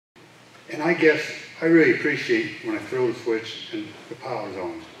And I guess I really appreciate when I throw the switch and the power's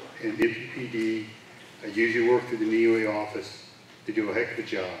on. And NPPD, I usually work through the NEOA office. They do a heck of a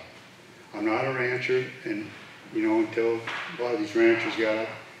job. I'm not a rancher, and you know, until a lot of these ranchers got up,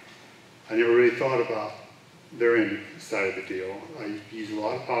 I never really thought about their end side of the deal. I use a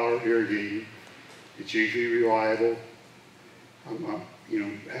lot of power irrigating. It's usually reliable. I'm you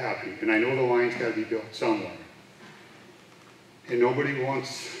know, happy. And I know the line's got to be built somewhere. And nobody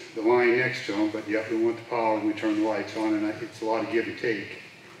wants the line next to them, but yet we want the power and we turn the lights on, and it's a lot of give and take.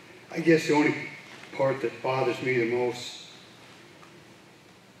 I guess the only part that bothers me the most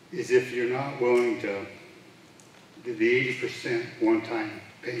is if you're not willing to do the 80% one-time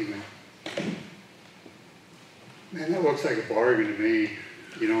payment. Man, that looks like a bargain to me.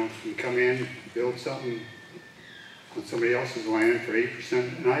 You know, you come in, build something on somebody else's land for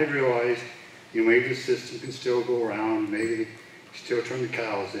 8%, and I realize, you know, maybe the system can still go around, maybe they still turn the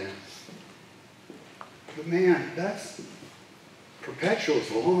cows in. But man, that's perpetual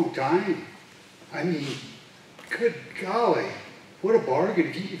is a long time. I mean, good golly, what a bargain.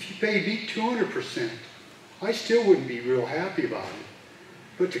 If you paid me 200%, I still wouldn't be real happy about it.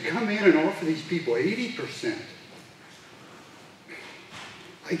 But to come in and offer these people 80%,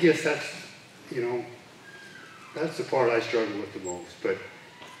 I guess that's, you know, that's the part I struggle with the most. But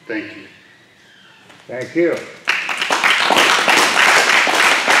thank you. Thank you.